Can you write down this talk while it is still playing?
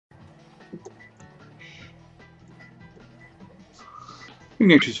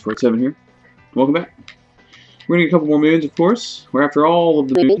Ignatius 47 here. Welcome back. We're gonna get a couple more moons, of course. We're after all of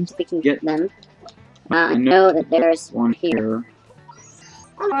the moons. We can Get them. I know that there's one here.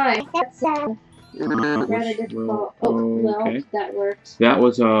 Hi, that's rather Which difficult. will, Oh, well, okay. that worked. That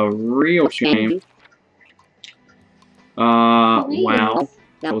was a real shame. Please. Wow.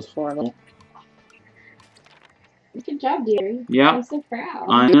 That was horrible. Good job, dearie. Yeah. I'm so proud.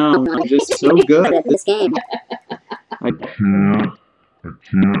 I know. I'm just so good At this game. I can't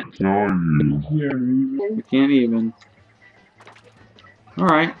tell you. I can't even.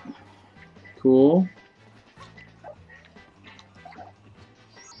 Alright. Cool.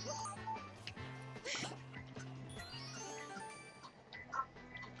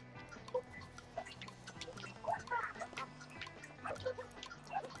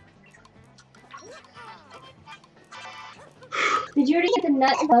 Did you already get the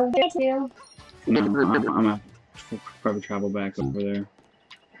nut above there too? No, I'm gonna probably travel back over there.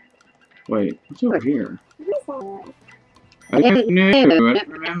 Wait, what's over here? I don't know. I don't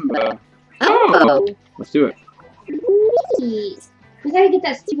remember. Oh! Let's do it. Please. We gotta get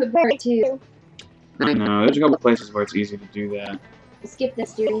that stupid bird too. No, there's a couple places where it's easy to do that. Skip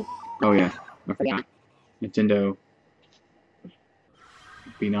this, dearie. Oh yeah, I forgot. Nintendo.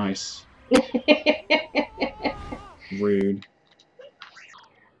 Be nice. Rude.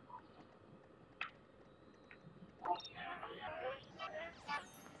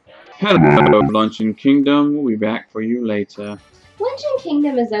 Hello, Luncheon Kingdom. We'll be back for you later. Luncheon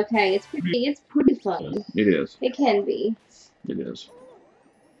Kingdom is okay. It's pretty fun. It is. It can be. It is.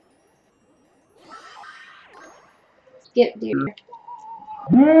 Skip, dear.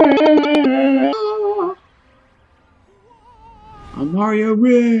 I'm Mario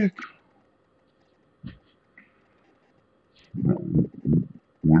Rick.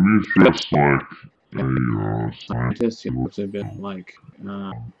 When he's just like a Scientist, he looks a bit like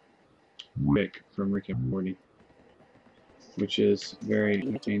Rick from Rick and Morty, which is very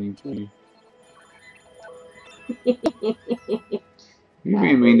entertaining to me. You're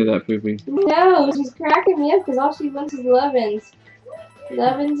being mean to that poopy. No, she's cracking me up because all she wants is lovin's.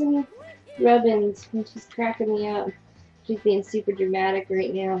 Lovin's and rubbins. And she's cracking me up. She's being super dramatic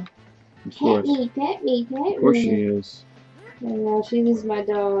right now. Of course. Pet me, pet me, pet me. Of course she is. I know, she is my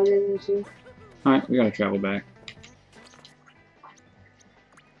dog, isn't she? Alright, we gotta travel back.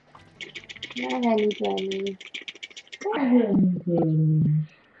 My honey bunny.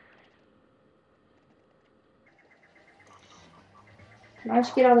 Why don't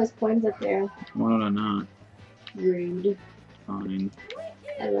you get all those coins up there? Why don't I not? Rude. Fine.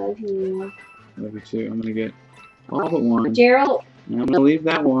 I love you. I love you too. I'm gonna get all but one. Gerald, And I'm gonna leave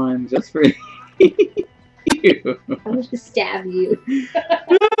that one just for you. I'm gonna stab you.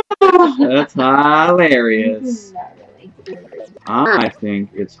 That's hilarious. Not really. I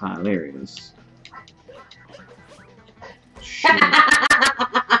think it's hilarious. Shit,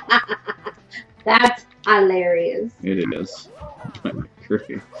 That's hilarious. it is.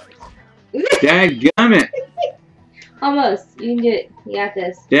 Dadgummit! Almost. You can do it. You got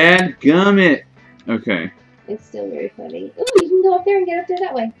this. Dadgummit! Okay. It's still very funny. Ooh, you can go up there and get up there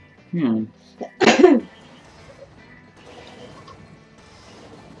that way. Yeah.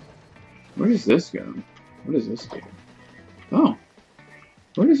 Where does this go? What does this do? Oh.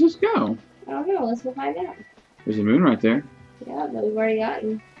 Where does this go? I don't know. Let's go find out. There's a moon right there. Yeah, that we've already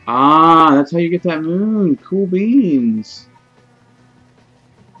gotten. Ah, that's how you get that moon. Cool beans.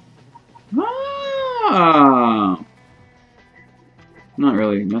 Ah. Not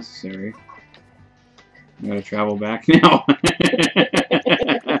really necessary. I gotta travel back now.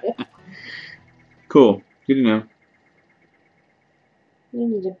 Cool. Good to know. You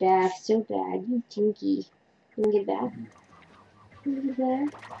need a bath so bad. You tinky. You want to get a bath? You want to get a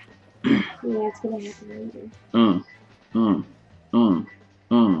bath? Yeah, it's gonna happen later.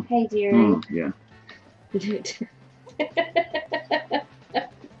 Hey, dearie. Yeah.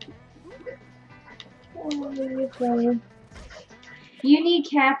 Oh, you're funny. You need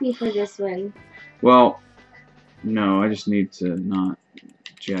Cappy for this one. Well, no, I just need to not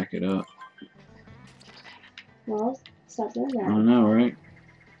jack it up. Well, stop doing I that. don't know, right?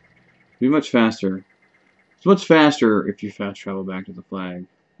 Be much faster. It's much faster if you fast travel back to the flag.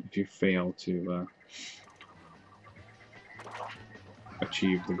 If you fail to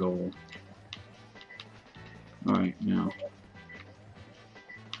achieve the goal. Alright, now.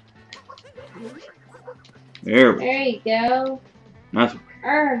 There we go. There you go. That's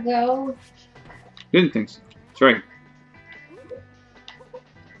Ergo. didn't think so. That's right.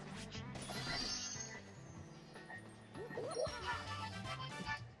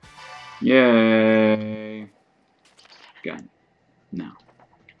 Yay. Got it. Now.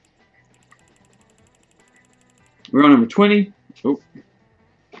 We're on number 20. Oh.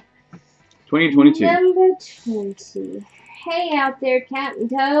 2022. Number 20. Hey out there, Captain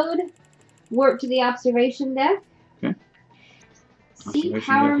Toad. Warp to the observation deck. Okay. See Observation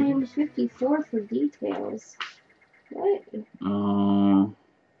Power deck. Moon 54 for details. What?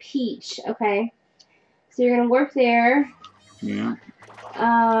 Peach. Okay. So you're gonna warp there. Yeah.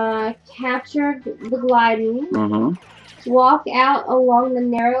 Capture the gliding. Walk out along the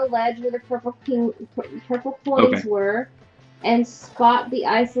narrow ledge where the purple coins were, and spot the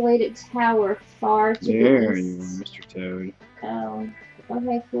isolated tower far to the east. There you are, Mr. Toad. Oh,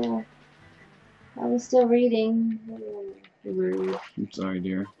 okay, cool. I was still reading. Rude. I'm sorry,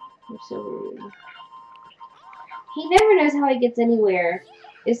 dear. You're so rude. He never knows how he gets anywhere.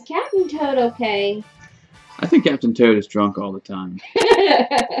 Is Captain Toad okay? I think Captain Toad is drunk all the time.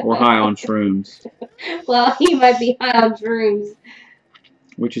 Or high on shrooms. Well, he might be high on shrooms.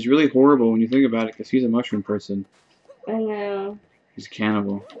 Which is really horrible when you think about it, because he's a mushroom person. I know. He's a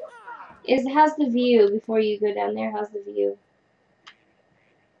cannibal. How's the view before you go down there? How's the view?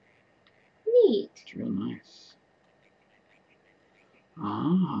 Neat. It's real nice.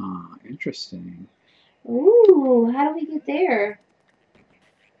 Ah, interesting. Ooh, how do we get there?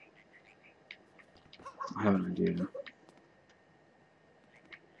 I have an idea.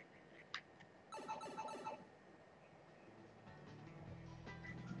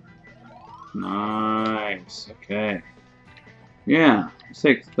 Nice. Okay. Yeah.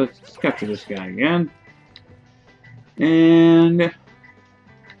 Let's capture this guy again. And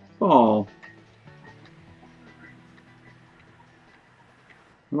fall.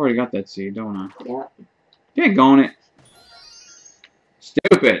 I've already got that seed, don't I? Yep. Get going it.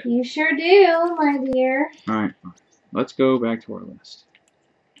 Stupid. You sure do, my dear. Alright. Let's go back to our list.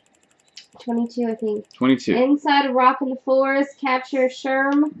 22, I think. 22. Inside a rock in the forest, capture a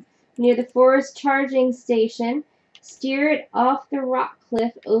Sherm near the forest charging station. Steer it off the rock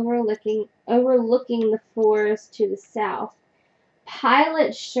cliff overlooking the forest to the south.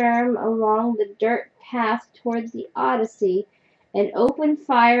 Pilot Sherm along the dirt path towards the Odyssey and open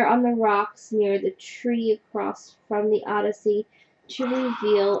fire on the rocks near the tree across from the Odyssey to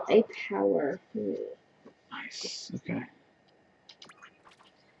reveal a power. Nice. Okay.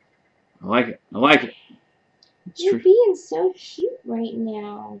 I like it. I like it. You're being so cute right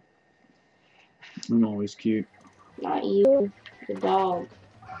now. I'm always cute. Not you, the dog.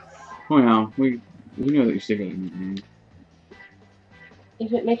 Oh yeah, we know that you stick it in me.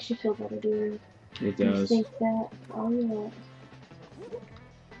 If it makes you feel better, dude. It You does. think that? Oh yeah.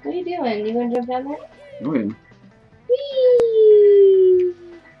 What are you doing? You wanna jump down there? Oh yeah. Whee!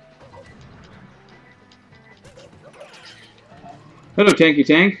 Hello, Tanky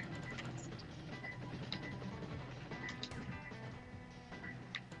Tank.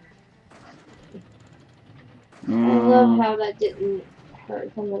 I love how that didn't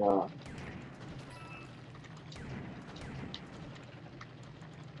hurt him at all.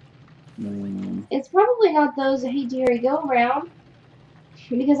 It's probably not those Hey Deary go around.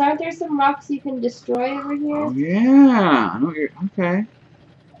 Because aren't there some rocks you can destroy over here? Oh yeah. I know you're okay.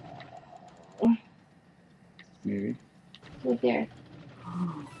 Maybe. Right there.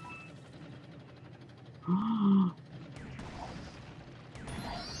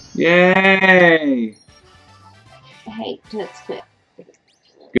 Yay! Hey, that's good.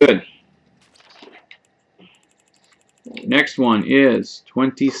 Good. Next one is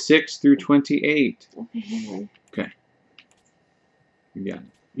 26 through 28. Okay, hang on. Okay. You got it.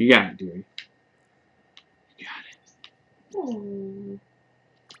 You got it, dearie. You got it. Oh.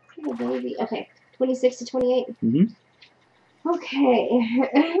 Poor baby. Okay, 26 to 28. Mm-hmm. Okay.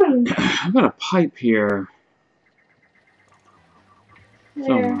 I've got a pipe here. There.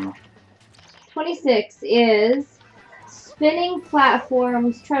 Somewhere. 26 is spinning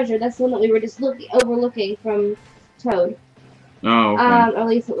platforms treasure. That's the one that we were just overlooking from Toad. Oh, okay. At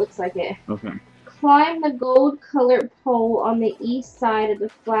least it looks like it. Okay. Climb the gold-colored pole on the east side of the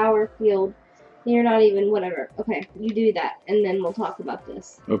flower field. You're not even, whatever. Okay, you do that, and then we'll talk about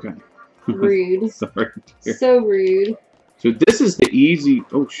this. Okay. Rude. Sorry, dear. So rude. So this is the easy.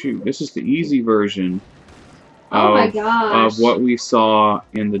 Oh shoot! This is the easy version. Oh my gosh. Of what we saw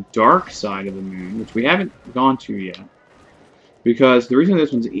in the dark side of the moon, which we haven't gone to yet. Because the reason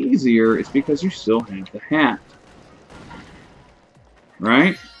this one's easier is because you still have the hat.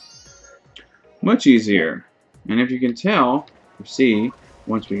 Right? Much easier. And if you can tell, or see,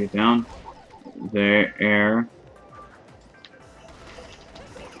 once we get down there,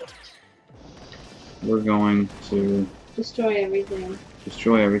 we're going to Destroy everything.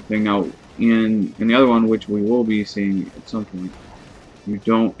 destroy everything. Now, in the other one, which we will be seeing at some point, you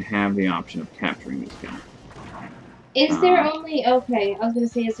don't have the option of capturing this guy. Is there only... Okay, I was going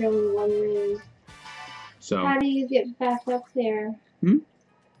to say, is there only one room? So. How do you get back up there? Hmm?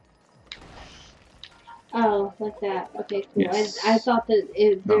 Oh, like that. Okay, cool. Yes. I thought that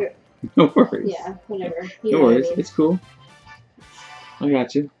it... There... No worries. Yeah, whatever. No worries. It's cool. I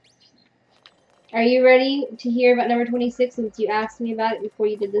got you. Are you ready to hear about number 26 since you asked me about it before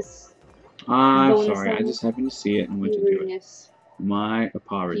you did this? I'm sorry. I just happened to see it and went to do rudeness. it. My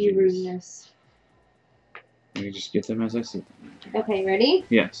apologies. You rudeness. Let me just get them as I see them. Okay, ready?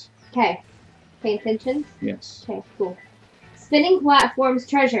 Yes. Okay. Pay attention? Yes. Okay, cool. Spinning platforms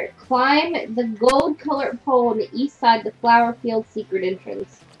treasure. Climb the gold-colored pole on the east side of the flower field secret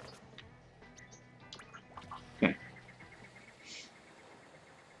entrance. Okay.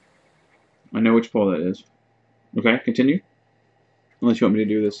 I know which pole that is. Okay, continue. Unless you want me to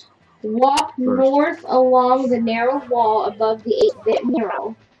do this. Walk north along the narrow wall above the 8-bit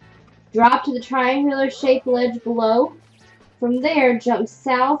mural. Drop to the triangular-shaped ledge below. From there, jump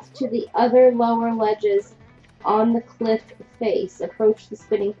south to the other lower ledges on the cliff face. Approach the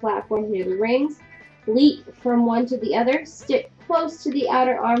spinning platform near the rings. Leap from one to the other. Stick close to the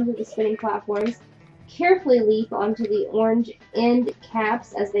outer arms of the spinning platforms. Carefully leap onto the orange end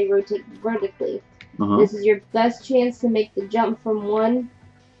caps as they rotate vertically. This is your best chance to make the jump from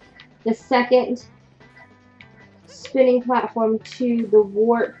the second spinning platform to the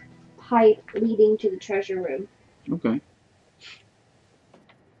warp pipe leading to the treasure room. Okay.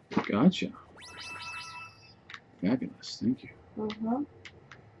 Gotcha. Fabulous. Thank you.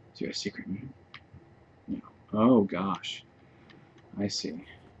 Is there a secret room? No. Oh, gosh. I see.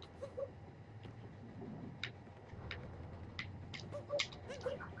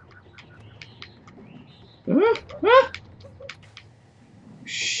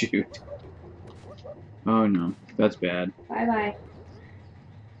 Shoot. Oh, no. That's bad. Bye-bye.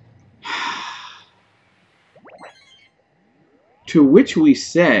 To which we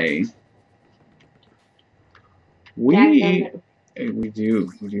say... We do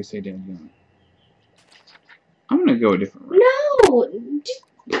say dadgummit. I'm gonna go a different route. No!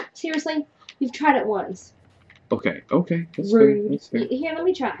 Seriously? You've tried it once. Okay, okay. That's Rude. fair. That's fair. Here, let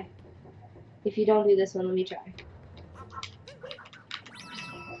me try. If you don't do this one, let me try.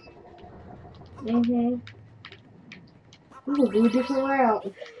 Ooh, do a different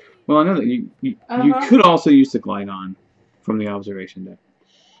route. Well, I know that you could also use the Gligon from the observation deck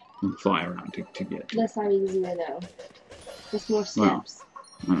and fly around to get. That's not easier though. Just more steps.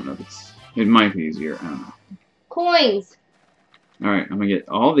 Well, I don't know if it might be easier. I don't know. Coins! Alright, I'm gonna get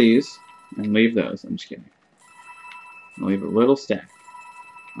all these and leave those. I'm just kidding. I'll leave a little stack.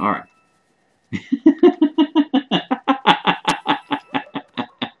 Alright.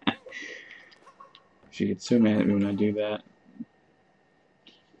 She gets so mad at me when I do that.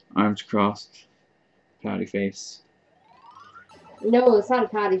 Arms crossed. Pouty face. No, it's not a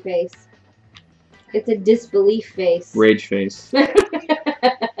pouty face. It's a disbelief face. Rage face.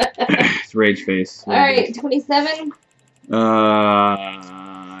 It's rage face. Alright, 27.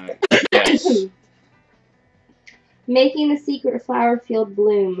 Yes. Making the secret flower field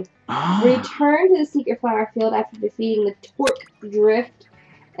bloom. Return to the secret flower field after defeating the torque drift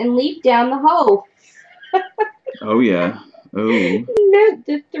and leap down the hole. Oh yeah. Oh. Note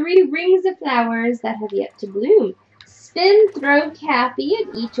the 3 rings of flowers that have yet to bloom. Spin, throw Cappy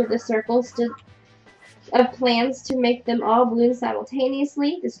at each of the circles of plants to make them all bloom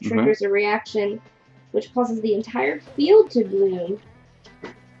simultaneously. This triggers a reaction which causes the entire field to bloom,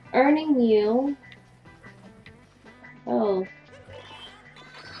 earning you... Oh.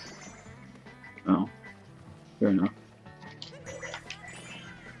 Oh. Fair enough.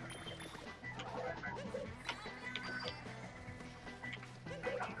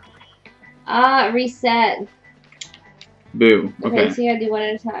 Reset. Boo. Okay. So you gotta do one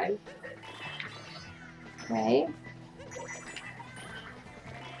at a time. Okay.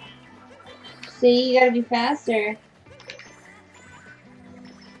 See, you gotta be faster.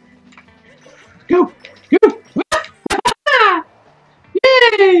 Go! Go!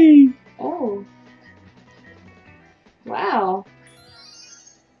 Yay! Oh. Wow.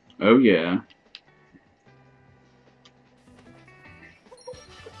 Oh yeah.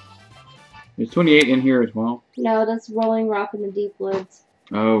 There's 28 in here as well. No, that's Rolling Rock in the Deep Woods.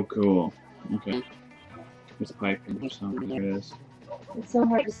 Oh, cool. Okay. There's a pipe or something. There it is. It's so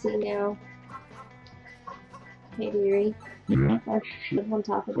hard to see now. Hey, dearie. Yeah. I'm on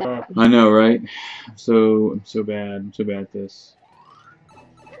top of that. I know, right? I'm so bad. I'm so bad at this.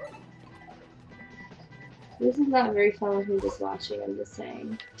 This is not very fun with me just watching, I'm just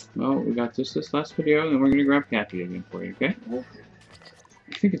saying. Well, we got this last video, and then we're gonna grab Kathy again for you, okay? Okay.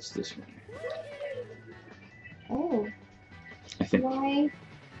 I think it's this way. Oh. I think. Why?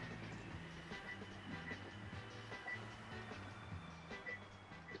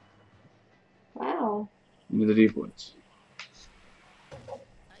 Wow. Into the deep woods.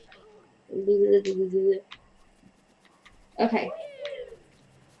 Okay.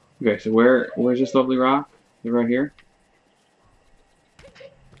 Okay, so where's this lovely rock? Is it right here?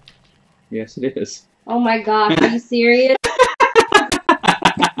 Yes, it is. Oh my gosh, are you serious?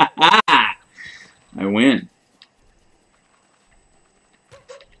 I win.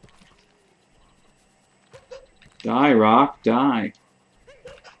 Die, rock, die.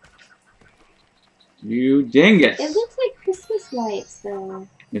 You dingus. It looks like Christmas lights, though.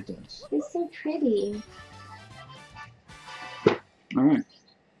 It does. It's so pretty. Alright.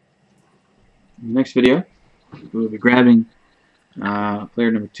 In the next video, we'll be grabbing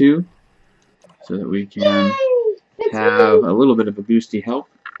player number 2 so that we can Yay! have a little bit of a boosty help.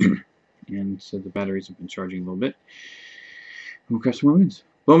 And so the batteries have been charging a little bit. We'll catch some more wins.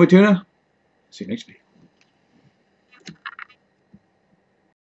 Boma Tuna. See you next week.